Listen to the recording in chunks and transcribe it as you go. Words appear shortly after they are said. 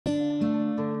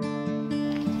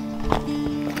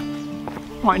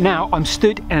Right now I'm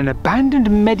stood in an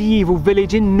abandoned medieval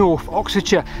village in North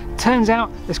Oxfordshire. Turns out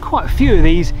there's quite a few of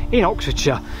these in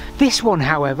Oxfordshire. This one,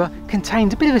 however,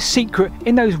 contains a bit of a secret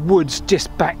in those woods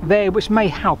just back there, which may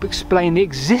help explain the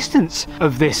existence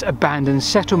of this abandoned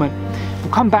settlement.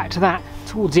 We'll come back to that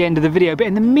towards the end of the video, but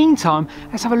in the meantime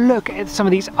let's have a look at some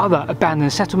of these other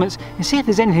abandoned settlements and see if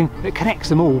there's anything that connects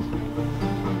them all.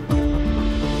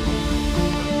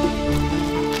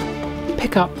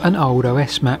 Pick up an old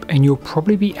OS map and you'll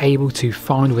probably be able to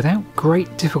find without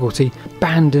great difficulty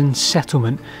abandoned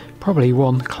settlement, probably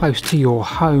one close to your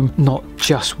home. Not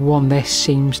just one, there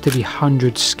seems to be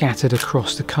hundreds scattered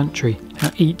across the country.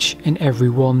 Now each and every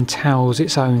one tells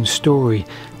its own story,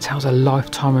 tells a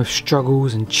lifetime of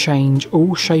struggles and change,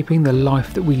 all shaping the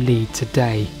life that we lead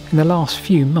today. In the last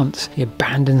few months, the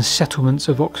abandoned settlements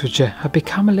of Oxfordshire have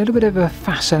become a little bit of a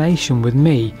fascination with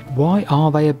me. Why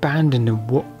are they abandoned and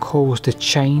what caused the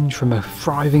change from a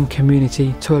thriving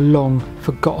community to a long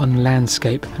forgotten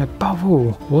landscape? And above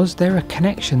all, was there a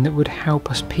connection that would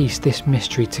help us piece this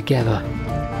mystery together?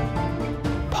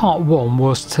 Part 1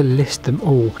 was to list them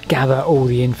all, gather all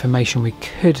the information we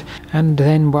could, and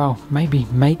then, well, maybe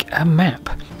make a map.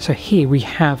 So here we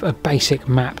have a basic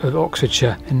map of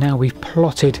Oxfordshire, and now we've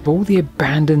plotted all the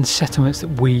abandoned settlements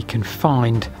that we can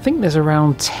find. I think there's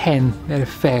around 10 that are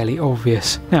fairly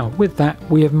obvious. Now with that,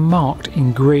 we have marked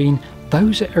in green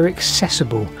those that are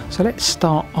accessible. So let's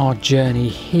start our journey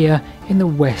here in the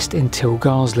west in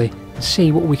Tilgarsley and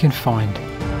see what we can find.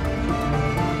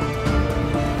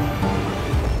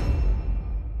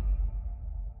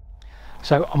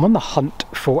 So I'm on the hunt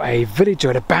for a village or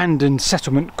an abandoned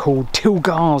settlement called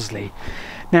Tilgarsley.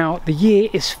 Now the year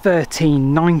is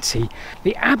 1390.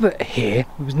 The abbot here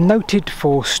was noted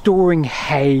for storing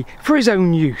hay for his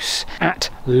own use at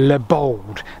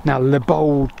Lebold. Now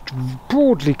Lebold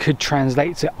broadly could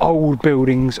translate to old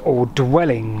buildings or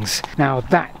dwellings. Now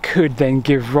that could then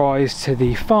give rise to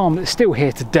the farm that's still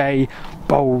here today,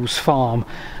 Bowles Farm.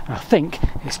 And I think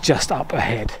it's just up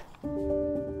ahead.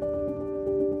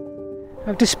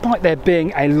 Now, despite there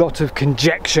being a lot of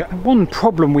conjecture, one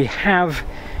problem we have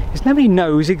is nobody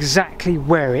knows exactly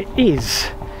where it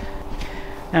is.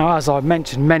 Now, as I've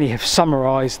mentioned, many have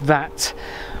summarised that,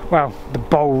 well, the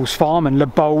Bowles Farm and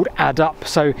Lebold add up,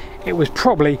 so it was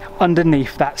probably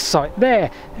underneath that site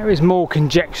there. There is more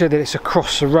conjecture that it's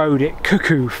across the road at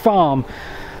Cuckoo Farm,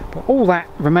 but all that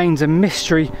remains a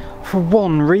mystery for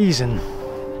one reason.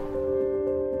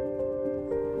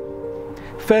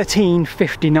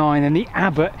 1359, and the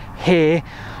abbot here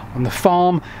on the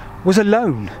farm was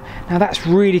alone. Now that's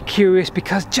really curious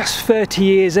because just 30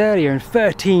 years earlier in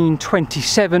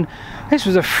 1327 this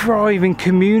was a thriving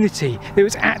community that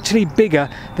was actually bigger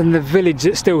than the village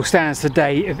that still stands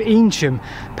today of Eynsham.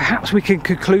 Perhaps we can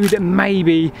conclude that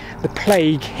maybe the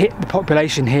plague hit the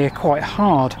population here quite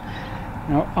hard.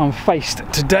 Now I'm faced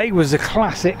today was the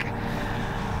classic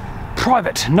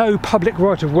private, no public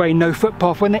right of way, no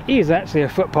footpath, when there is actually a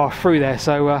footpath through there,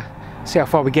 so see how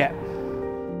far we get.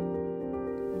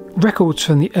 Records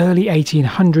from the early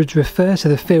 1800s refer to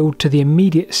the field to the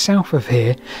immediate south of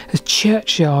here as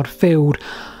Churchyard Field,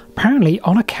 apparently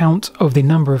on account of the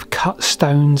number of cut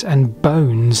stones and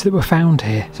bones that were found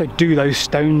here. So do those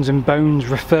stones and bones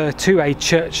refer to a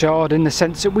churchyard in the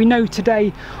sense that we know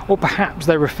today, or perhaps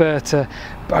they refer to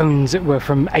bones that were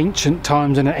from ancient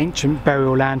times and an ancient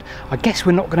burial land? I guess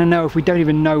we're not going to know if we don't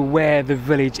even know where the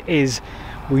village is.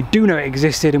 We do know it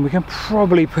existed, and we can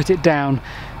probably put it down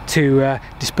to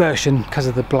dispersion because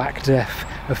of the Black Death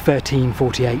of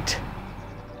 1348.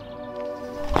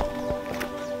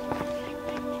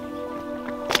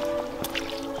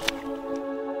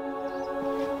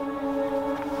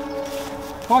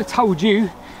 If I told you,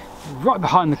 right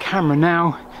behind the camera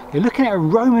now, you're looking at a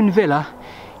Roman villa,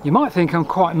 you might think I'm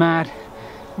quite mad.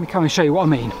 Let me come and show you what I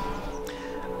mean.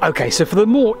 Okay, so for the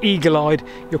more eagle-eyed,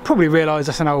 you'll probably realise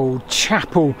that's an old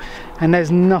chapel, and there's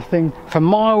nothing for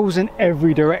miles in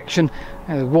every direction.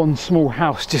 There's one small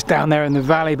house just down there in the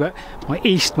valley, but my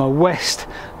east, my west,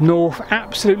 north,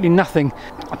 absolutely nothing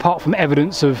apart from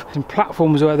evidence of some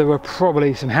platforms where there were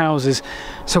probably some houses.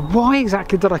 So why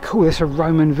exactly did I call this a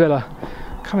Roman villa?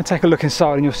 Come and take a look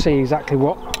inside and you'll see exactly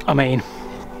what I mean.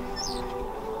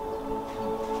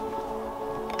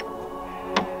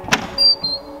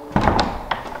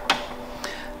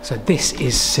 So this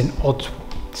is St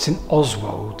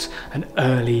Oswald's, an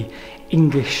early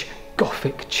English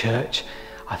Gothic church,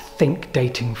 I think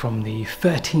dating from the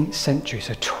 13th century,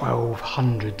 so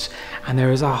 1200s, and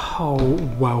there is a whole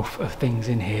wealth of things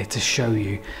in here to show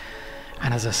you.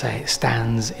 And as I say, it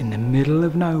stands in the middle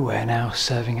of nowhere now,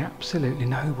 serving absolutely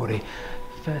nobody.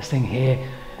 First thing here,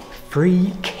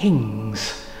 Three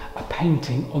Kings, a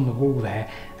painting on the wall there.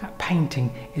 That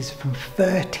painting is from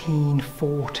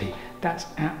 1340. That's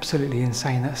absolutely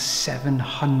insane. That's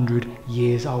 700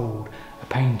 years old. A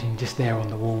painting just there on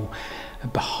the wall.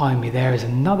 And behind me there is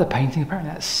another painting.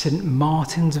 Apparently that's St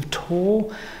Martin's of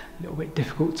Tours. A little bit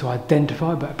difficult to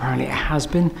identify, but apparently it has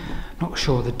been. Not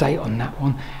sure the date on that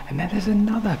one. And then there's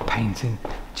another painting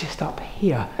just up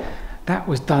here. That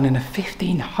was done in the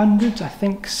 1500s, I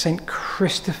think. St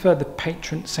Christopher, the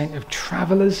patron saint of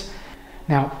travellers.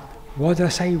 Now, why did I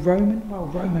say Roman? Well,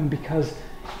 Roman because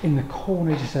in the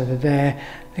corner just over there,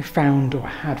 they found, or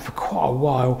had for quite a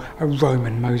while, a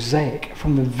Roman mosaic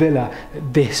from the villa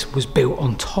that this was built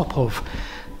on top of.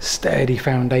 Sturdy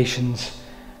foundations,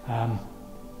 and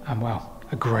well,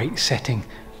 a great setting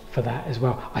for that as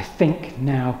well. I think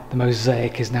now the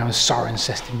mosaic is now a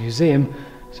Cirencester Museum,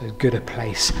 so as good a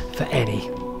place for any.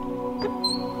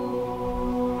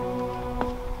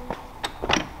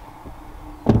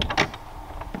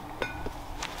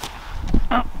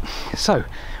 So,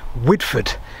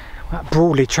 Whitford, that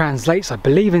broadly translates, I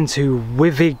believe, into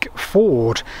Whitewick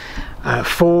Ford,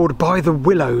 ford by the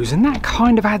willows, and that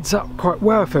kind of adds up quite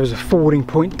well. If there was a fording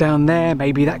point down there,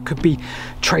 maybe that could be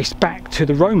traced back to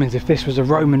the Romans. If this was a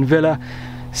Roman villa,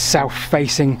 south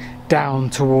facing down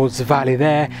towards the valley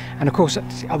there, and of course at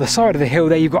the other side of the hill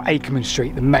there you've got Akerman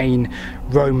Street, the main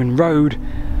Roman road.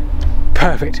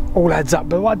 Perfect, all adds up,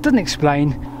 but what it doesn't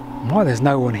explain why there's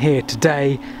no one here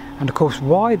today, and of course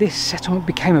why this settlement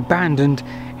became abandoned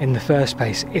in the first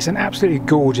place. It's an absolutely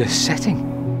gorgeous setting.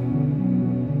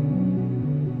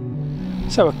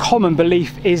 So a common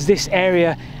belief is this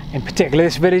area, in particular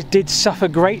this village, did suffer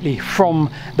greatly from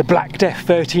the Black Death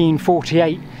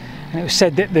 1348, and it was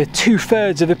said that the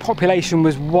 2/3 of the population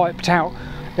was wiped out.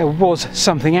 There was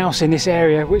something else in this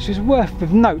area which was worth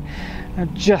of note.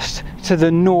 And just to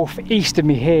the northeast of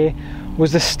me here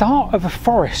was the start of a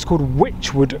forest called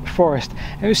Wychwood Forest.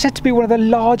 It was said to be one of the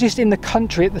largest in the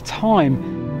country at the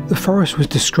time. The forest was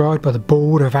described by the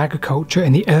Board of Agriculture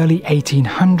in the early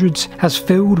 1800s as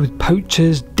filled with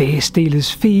poachers, deer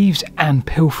stealers, thieves and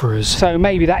pilferers. So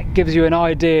maybe that gives you an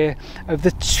idea of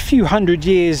the few hundred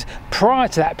years prior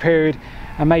to that period,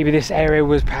 and maybe this area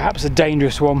was perhaps a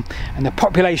dangerous one, and the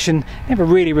population never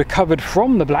really recovered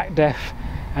from the Black Death,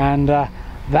 and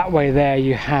that way there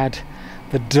you had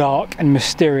the dark and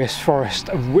mysterious forest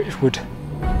of Wychwood.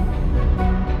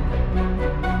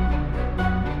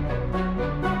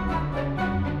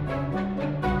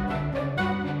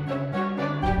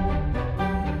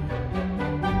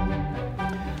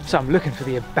 So I'm looking for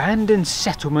the abandoned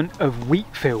settlement of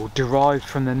Wheatfield, derived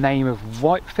from the name of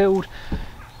Whitefield,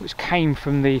 which came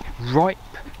from the ripe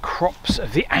crops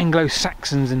of the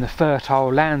Anglo-Saxons in the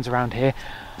fertile lands around here.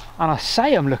 And I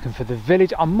say I'm looking for the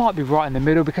village, I might be right in the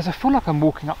middle because I feel like I'm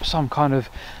walking up some kind of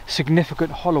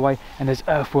significant holloway and there's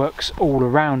earthworks all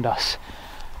around us.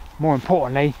 More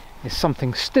importantly, there's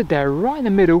something stood there right in the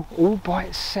middle all by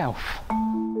itself.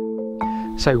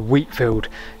 So Wheatfield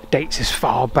dates as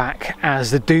far back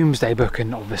as the Domesday Book,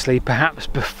 and obviously perhaps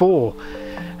before.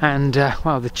 And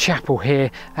well, the chapel here,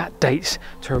 that dates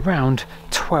to around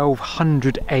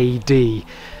 1200 AD.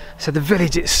 So the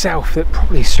village itself that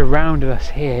probably surrounded us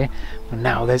here, well,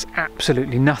 now there's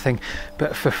absolutely nothing.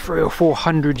 But for 300 or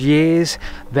 400 years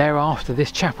thereafter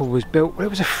this chapel was built, well, it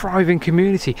was a thriving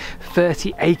community.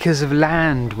 30 acres of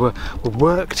land were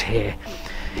worked here.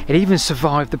 It even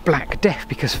survived the Black Death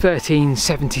because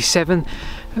 1377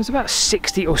 there was about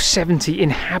 60 or 70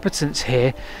 inhabitants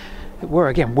here that were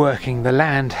again working the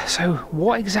land. So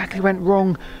what exactly went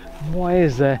wrong? Why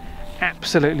is there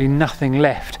absolutely nothing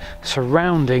left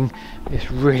surrounding this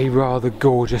really rather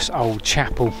gorgeous old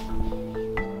chapel?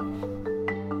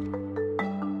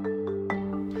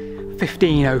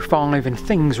 1505 and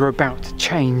things were about to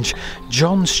change.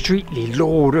 John Streatley,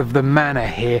 lord of the manor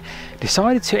here,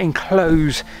 decided to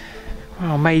enclose,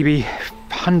 well, maybe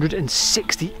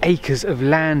 160 acres of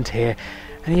land here,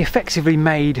 and he effectively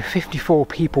made 54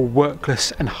 people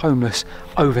workless and homeless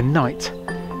overnight.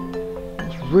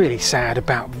 What's really sad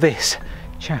about this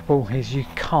chapel is you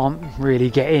can't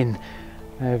really get in.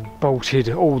 They've bolted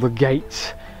all the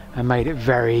gates and made it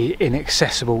very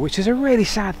inaccessible, which is a really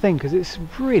sad thing because it's a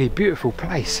really beautiful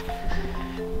place,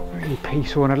 really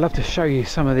peaceful, and I'd love to show you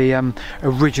some of the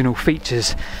original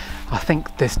features. I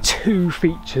think there's two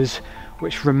features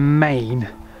which remain.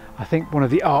 I think one of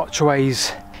the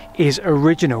archways is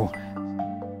original.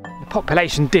 The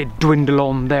population did dwindle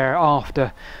on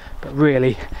thereafter, but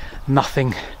really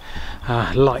nothing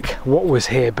like what was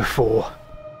here before.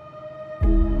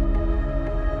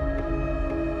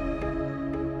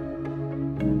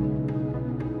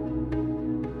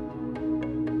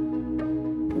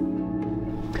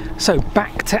 So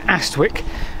back to Astwick,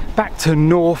 back to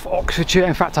North Oxfordshire.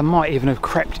 In fact, I might even have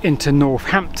crept into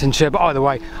Northamptonshire, but either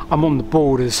way, I'm on the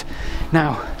borders.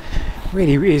 Now,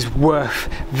 really it is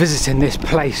worth visiting this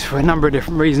place for a number of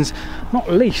different reasons,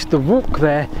 not least the walk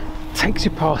there takes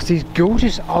you past these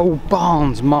gorgeous old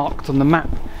barns marked on the map.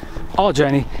 Our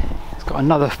journey has got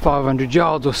another 500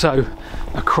 yards or so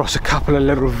across a couple of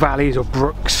little valleys or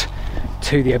brooks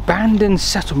to the abandoned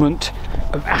settlement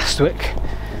of Astwick,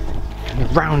 and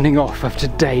the rounding off of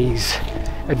today's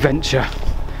adventure.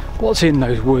 What's in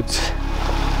those woods?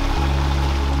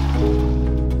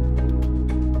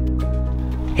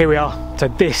 Here we are. So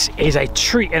this is a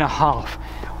treat and a half.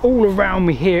 All around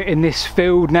me here in this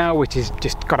field now, which has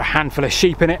just got a handful of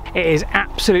sheep in it, it is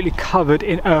absolutely covered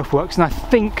in earthworks, and I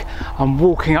think I'm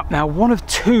walking up now one of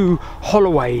two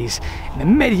holloways in the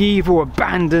medieval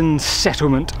abandoned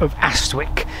settlement of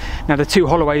Astwick. Now the two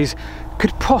holloways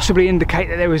could possibly indicate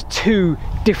that there was two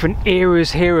different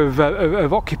eras here of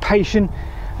occupation.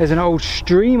 There's an old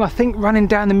stream, I think, running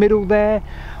down the middle there.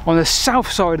 On the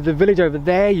south side of the village over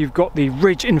there, you've got the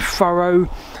ridge and furrow.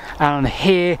 And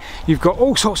here you've got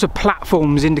all sorts of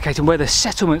platforms indicating where the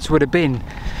settlements would have been.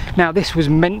 Now this was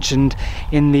mentioned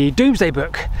in the Domesday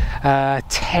Book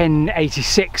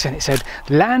 1086, and it said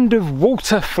land of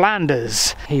Walter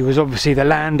Flanders. He was obviously the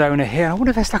landowner here. I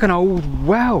wonder if that's like an old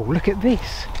well. Look at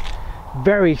this,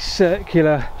 very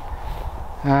circular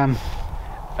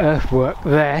earthwork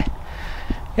there.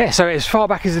 Yeah, so as far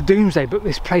back as the Domesday Book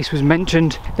this place was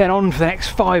mentioned. Then on for the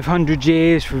next 500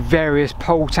 years for various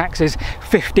poll taxes.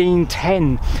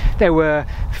 1510 there were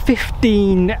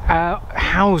 15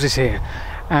 houses here,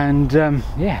 and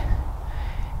yeah,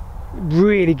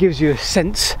 really gives you a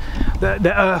sense that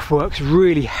the earthworks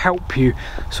really help you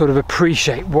sort of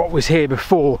appreciate what was here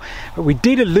before. But we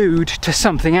did allude to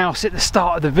something else at the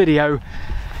start of the video,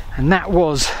 and that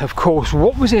was, of course,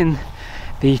 what was in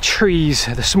the trees,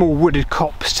 the small wooded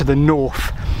copse to the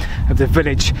north of the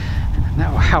village. And that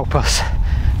will help us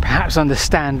perhaps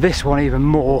understand this one even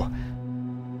more.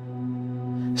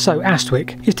 So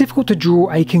Astwick, it's difficult to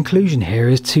draw a conclusion here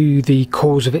as to the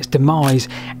cause of its demise.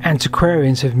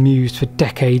 Antiquarians have mused for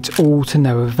decades, all to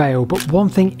no avail, but one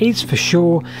thing is for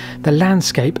sure, the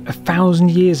landscape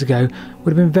 1,000 years ago would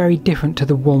have been very different to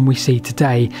the one we see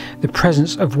today. The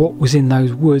presence of what was in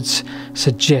those woods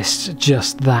suggests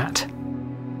just that.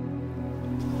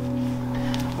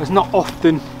 It's not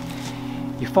often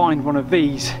you find one of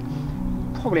these,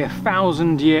 probably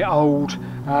 1,000-year-old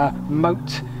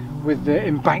moat with the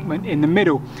embankment in the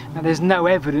middle. Now there's no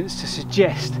evidence to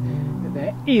suggest that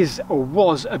there is or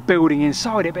was a building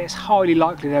inside it, but it's highly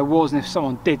likely there was, and if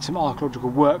someone did some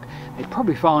archaeological work, they'd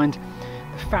probably find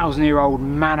the 1,000-year-old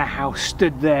manor house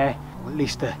stood there, or at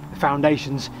least the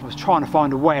foundations. I was trying to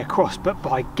find a way across, but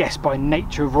by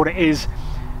nature of what it is,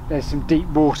 there's some deep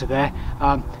water there.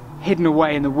 Hidden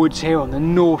away in the woods here on the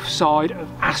north side of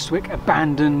Astwick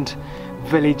abandoned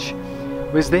village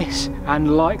was this,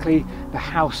 and likely the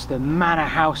house, the manor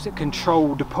house that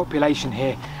controlled the population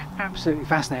here. Absolutely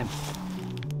fascinating.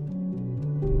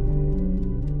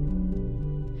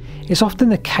 It's often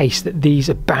the case that these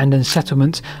abandoned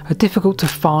settlements are difficult to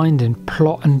find and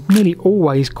plot, and nearly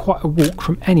always quite a walk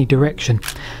from any direction.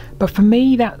 But for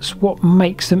me, that's what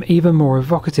makes them even more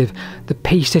evocative. The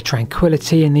peace, the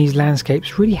tranquility in these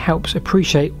landscapes really helps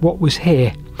appreciate what was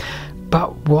here.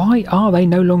 But why are they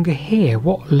no longer here?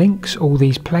 What links all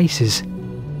these places?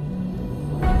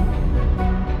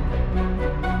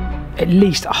 At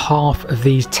least half of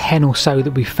these 10 or so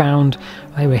that we found,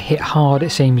 they were hit hard,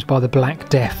 it seems, by the Black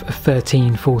Death of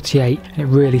 1348. It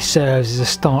really serves as a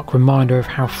stark reminder of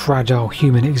how fragile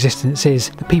human existence is.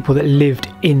 The people that lived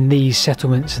in these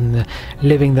settlements and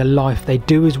living the life they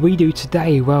do as we do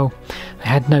today, well, they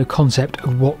had no concept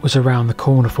of what was around the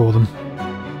corner for them.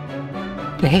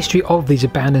 The history of these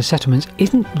abandoned settlements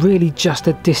isn't really just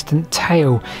a distant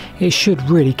tale. It should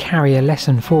really carry a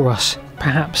lesson for us.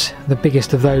 Perhaps the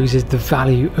biggest of those is the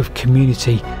value of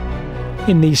community.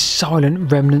 In these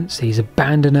silent remnants, these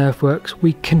abandoned earthworks,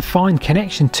 we can find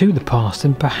connection to the past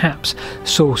and perhaps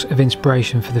source of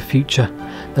inspiration for the future.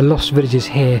 The lost villages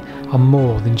here are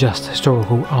more than just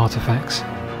historical artefacts.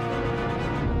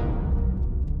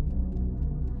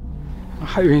 I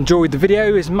hope you enjoyed the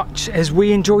video as much as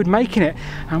we enjoyed making it.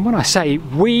 And when I say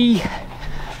we...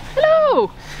 Hello!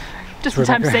 Just in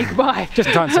time to say goodbye. Just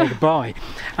in time to say goodbye.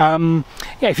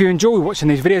 Yeah, if you enjoy watching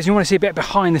these videos and you want to see a bit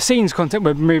behind the scenes content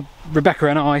with me, Rebecca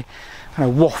and I kind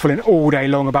of waffling all day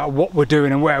long about what we're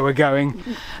doing and where we're going,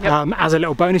 as a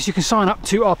little bonus, you can sign up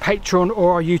to our Patreon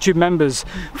or our YouTube members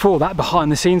for that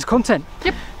behind the scenes content.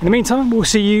 In the meantime, we'll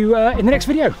see you in the next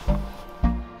video.